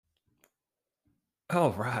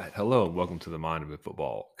All right. Hello, and welcome to the Mind of a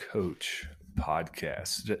Football Coach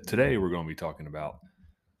podcast. Today, we're going to be talking about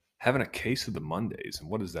having a case of the Mondays and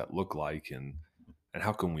what does that look like, and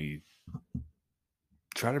how can we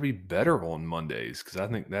try to be better on Mondays? Because I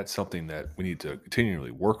think that's something that we need to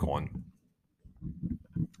continually work on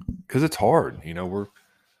because it's hard. We're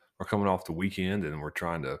coming off the weekend and we're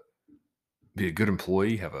trying to be a good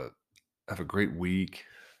employee, have a great week,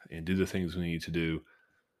 and do the things we need to do.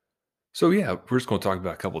 So yeah, we're just going to talk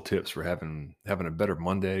about a couple tips for having a better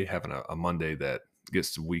Monday, having a Monday that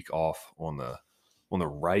gets the week off on the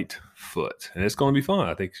right foot, and it's going to be fun.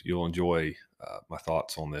 I think you'll enjoy my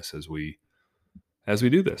thoughts on this as we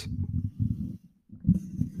do this.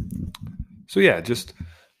 So yeah, just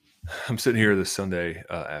I'm sitting here this Sunday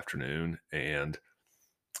afternoon, and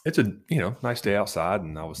it's a nice day outside,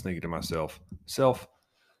 and I was thinking to myself, self,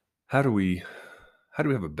 how do we how do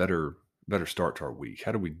we have a better start to our week?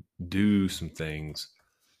 How do we do some things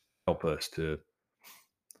help us to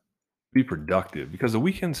be productive because the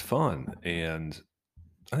weekend's fun, and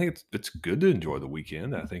I think it's good to enjoy the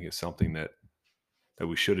weekend. I think it's something that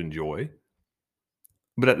we should enjoy,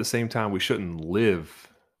 but at the same time, we shouldn't live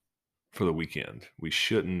for the weekend. We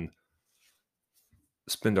shouldn't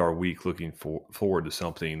spend our week looking forward to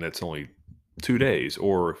something that's only 2 days,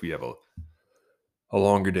 or if we have a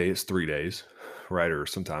longer day, it's 3 days, right? Or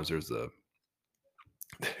sometimes there's a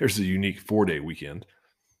unique 4 day weekend.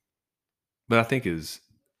 But I think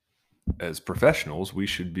as professionals, we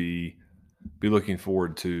should be looking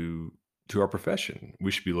forward to our profession.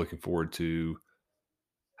 We should be looking forward to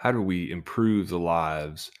how do we improve the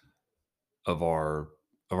lives of our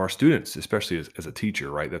students, especially as a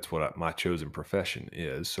teacher, right? That's what my chosen profession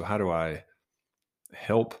is. So how do I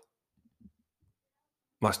help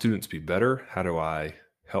my students be better? How do I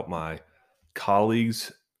help my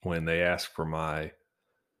colleagues when they ask for my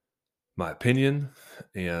opinion?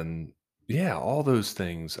 And yeah, all those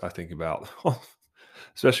things I think about,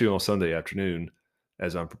 especially on Sunday afternoon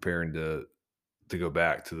as I'm preparing to go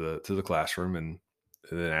back to the classroom, and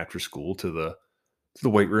then after school to the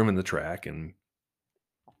weight room and the track. And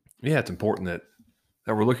yeah, it's important that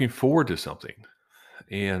we're looking forward to something.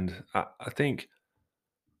 And I think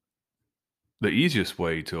the easiest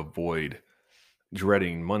way to avoid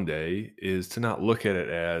dreading Monday is to not look at it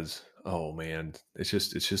as, oh man, it's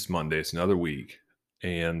just Monday, it's another week.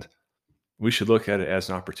 And we should look at it as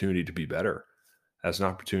an opportunity to be better, as an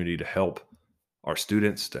opportunity to help our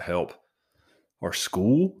students, to help our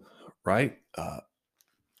school, right? I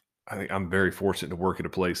think I'm very fortunate to work at a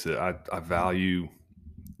place that I value,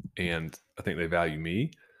 and I think they value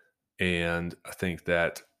me. And I think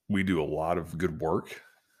that we do a lot of good work,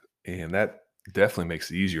 and that definitely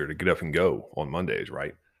makes it easier to get up and go on Mondays,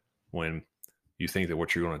 right? When you think that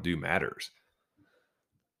what you're going to do matters.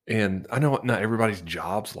 And I know not everybody's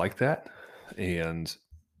job's like that, and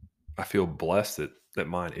I feel blessed that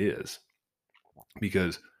mine is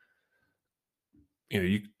because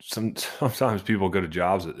sometimes people go to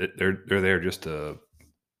jobs that they're there just to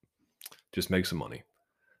just make some money.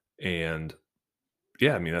 And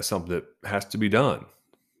yeah, I mean that's something that has to be done.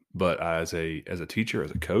 But as a teacher,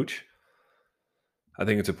 as a coach, I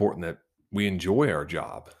think it's important that we enjoy our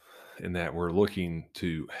job and that we're looking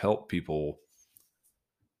to help people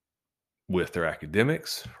with their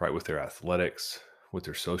academics, right, with their athletics, with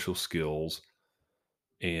their social skills.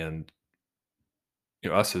 And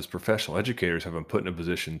us as professional educators have been put in a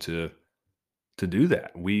position to do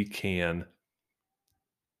that. We can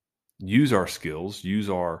use our skills, use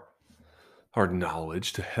our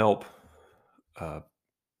knowledge to uh,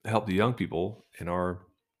 help the young people in our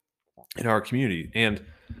community. And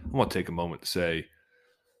I want to take a moment to say,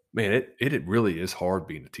 man, it really is hard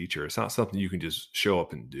being a teacher. It's not something you can just show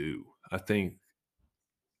up and do. I think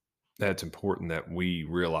that's important that we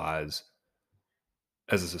realize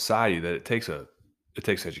as a society that it takes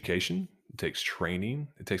education, it takes training,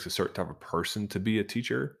 it takes a certain type of person to be a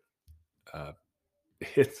teacher. Uh,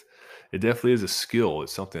 it it definitely is a skill.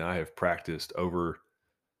 It's something I have practiced over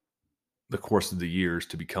the course of the years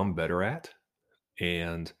to become better at.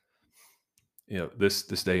 And this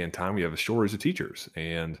day and time, we have a shortage of teachers,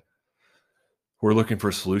 and we're looking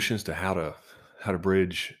for solutions to how to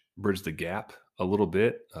bridge the gap a little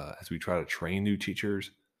bit as we try to train new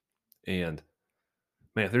teachers. And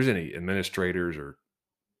man, if there's any administrators or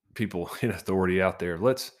people in authority out there,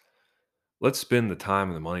 let's spend the time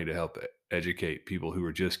and the money to help educate people who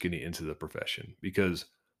are just getting into the profession, because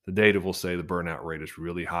the data will say the burnout rate is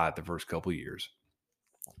really high at the first couple of years.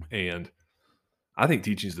 And I think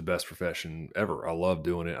teaching is the best profession ever. I love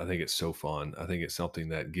doing it. I think it's so fun. I think it's something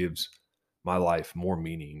that gives my life more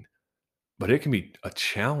meaning. but it can be a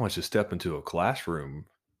challenge to step into a classroom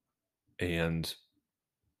and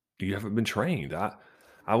you haven't been trained.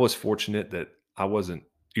 I was fortunate that I wasn't,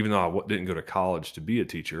 even though didn't go to college to be a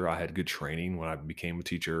teacher, I had good training when I became a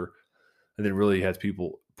teacher, and then really had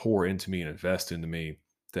people pour into me and invest into me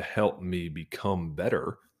to help me become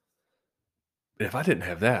better. And if I didn't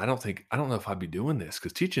have that, I don't know if I'd be doing this,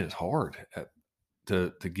 because teaching is hard.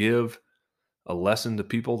 To give a lesson to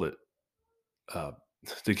people that uh,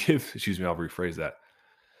 to give. Excuse me, I'll rephrase that.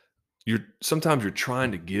 Sometimes you're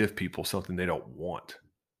trying to give people something they don't want,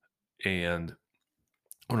 and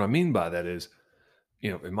what I mean by that is,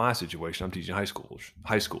 in my situation, I'm teaching high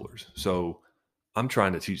schoolers. So I'm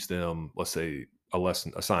trying to teach them, let's say,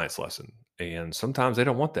 a science lesson. And sometimes they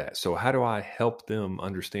don't want that. So how do I help them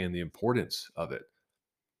understand the importance of it?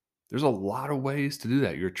 There's a lot of ways to do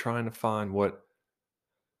that. You're trying to find what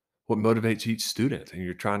motivates each student, and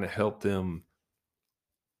you're trying to help them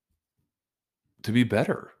to be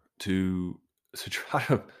better, to try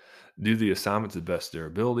to do the assignment to the best of their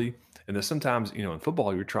ability. And then sometimes, in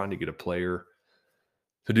football, you're trying to get a player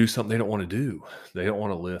to do something they don't want to do. They don't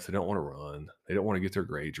want to lift, they don't want to run, they don't want to get their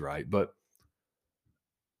grades right. But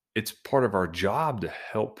it's part of our job to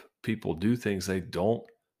help people do things they don't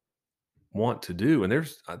want to do. And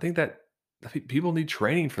I think people need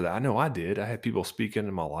training for that. I know I did. I had people speak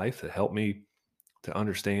into my life that helped me to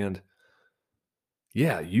understand,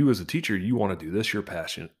 yeah, you as a teacher, you want to do this. You're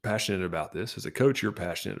passionate about this. As a coach, you're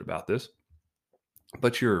passionate about this.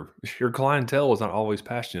 But your clientele is not always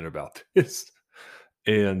passionate about this.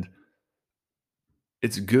 And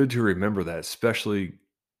it's good to remember that, especially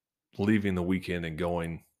leaving the weekend and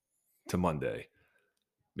going to Monday,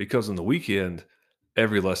 because on the weekend,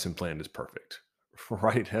 every lesson plan is perfect,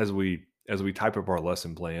 right? As we type up our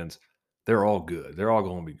lesson plans, they're all good. They're all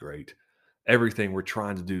going to be great. Everything we're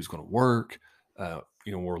trying to do is going to work.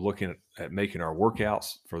 We're looking at making our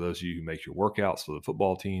workouts. For those of you who make your workouts for the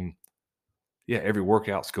football team, yeah, every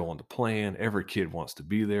workout's going to plan. Every kid wants to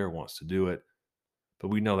be there, wants to do it, but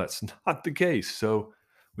we know that's not the case. So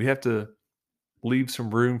we have to leave some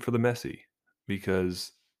room for the messy,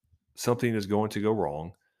 because something is going to go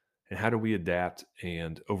wrong. And how do we adapt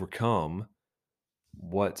and overcome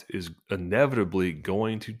what is inevitably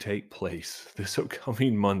going to take place this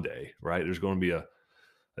upcoming Monday, right? There's going to be a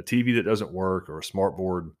TV that doesn't work, or a smart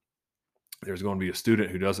board. There's going to be a student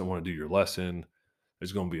who doesn't want to do your lesson.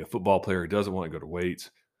 There's going to be a football player who doesn't want to go to weights.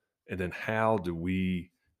 And then how do we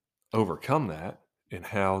overcome that? And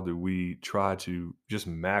how do we try to just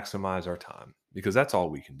maximize our time? Because that's all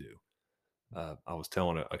we can do. I was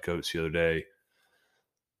telling a coach the other day,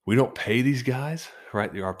 we don't pay these guys,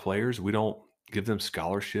 right? They're our players. We don't give them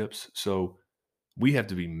scholarships. So we have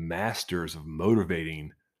to be masters of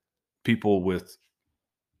motivating people with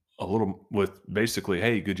basically,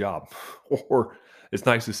 hey, good job, or it's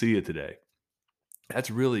nice to see you today. That's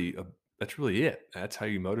really that's really it. That's how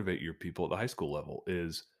you motivate your people at the high school level,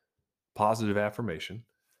 is positive affirmation,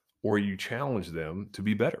 or you challenge them to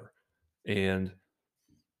be better. And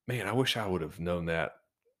man, I wish I would have known that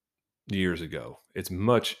years ago. It's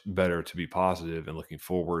much better to be positive and looking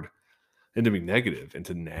forward, and to be negative and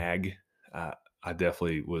to nag. Uh, I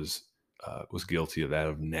definitely was guilty of that,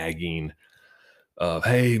 of nagging, of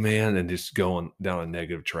hey man, and just going down a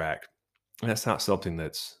negative track. And that's not something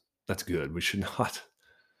that's good. We should not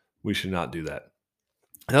we should not do that.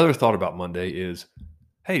 Another thought about Monday is,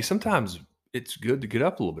 hey, sometimes it's good to get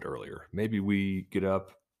up a little bit earlier. Maybe we get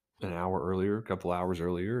up an hour earlier, a couple hours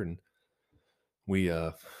earlier, and we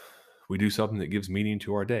do something that gives meaning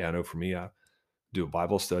to our day. I know for me, I do a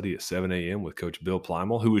Bible study at 7 a.m. with Coach Bill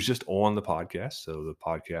Plymel, who was just on the podcast. So the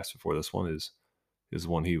podcast before this one is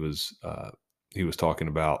one he was talking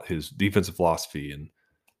about his defensive philosophy and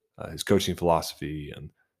his coaching philosophy,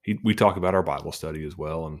 and we talk about our Bible study as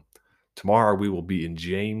well. And tomorrow we will be in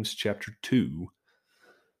James chapter 2.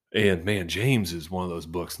 And man, James is one of those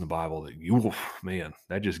books in the Bible that man,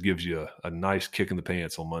 that just gives you a nice kick in the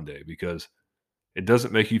pants on Monday, because it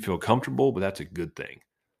doesn't make you feel comfortable, but that's a good thing.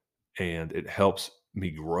 And it helps me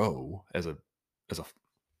grow as a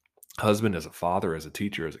husband, as a father, as a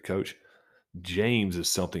teacher, as a coach. James is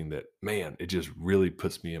something that, man, it just really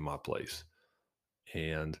puts me in my place.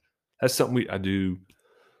 And that's something I do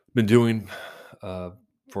been doing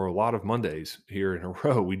for a lot of Mondays here in a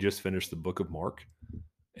row. We just finished the book of Mark,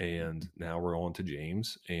 and now we're on to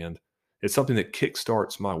James. And it's something that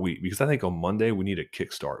kickstarts my week, because I think on Monday we need a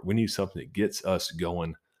kickstart. We need something that gets us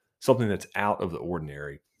going, something that's out of the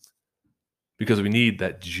ordinary, because we need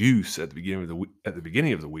that juice at the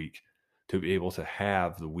beginning of the week to be able to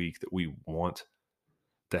have the week that we want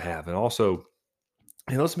to have. And also,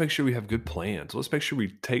 And let's make sure we have good plans. Let's make sure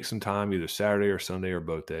we take some time, either Saturday or Sunday or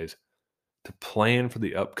both days, to plan for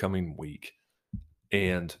the upcoming week.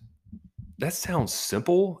 And that sounds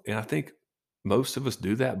simple. And I think most of us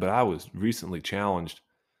do that. But I was recently challenged,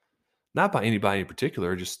 not by anybody in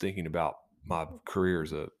particular, just thinking about my career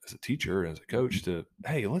as a teacher and as a coach to,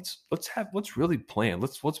 hey, let's really plan.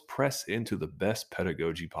 Let's press into the best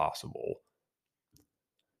pedagogy possible,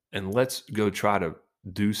 and let's go try to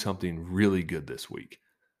do something really good this week.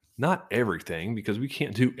 Not everything, because we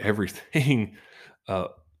can't do everything uh,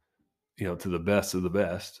 to the best of the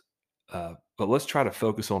best. But let's try to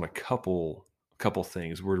focus on a couple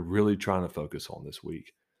things we're really trying to focus on this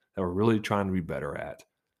week that we're really trying to be better at.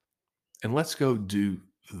 And let's go do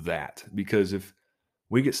that, because if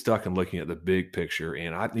we get stuck in looking at the big picture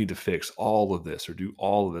and I need to fix all of this or do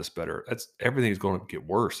all of this better, that's everything's going to get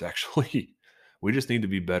worse actually. We just need to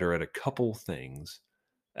be better at a couple things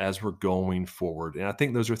as we're going forward. And I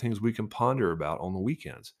think those are things we can ponder about on the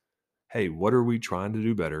weekends. Hey, what are we trying to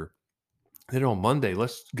do better? Then on Monday,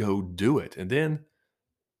 let's go do it. And then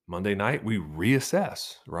Monday night we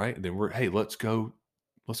reassess, right? And then hey, let's go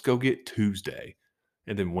get Tuesday.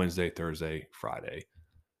 And then Wednesday, Thursday, Friday.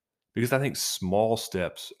 Because I think small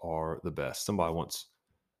steps are the best. Somebody once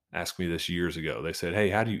asked me this years ago. They said, "Hey,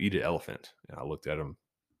 how do you eat an elephant?" And I looked at them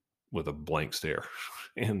with a blank stare.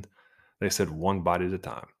 And they said, "One bite at a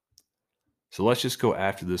time." So let's just go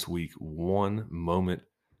after this week one moment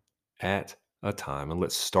at a time. And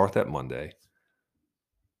let's start that Monday.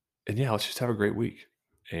 And yeah, let's just have a great week.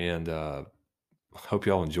 And hope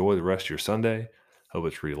y'all enjoy the rest of your Sunday. Hope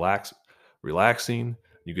it's relaxing.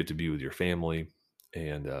 You get to be with your family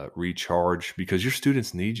and recharge, because your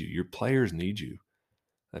students need you. Your players need you.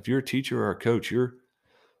 If you're a teacher or a coach, your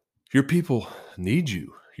people need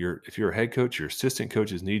you. If you're a head coach, your assistant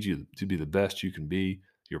coaches need you to be the best you can be.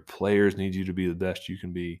 Your players need you to be the best you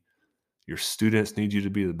can be. Your students need you to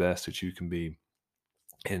be the best that you can be.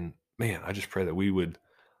 And man, I just pray that we would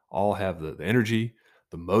all have the energy,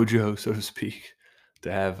 the mojo, so to speak, to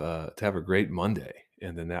have a great Monday,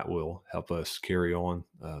 and then that will help us carry on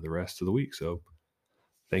the rest of the week. So,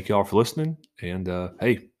 thank you all for listening, and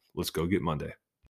hey, let's go get Monday.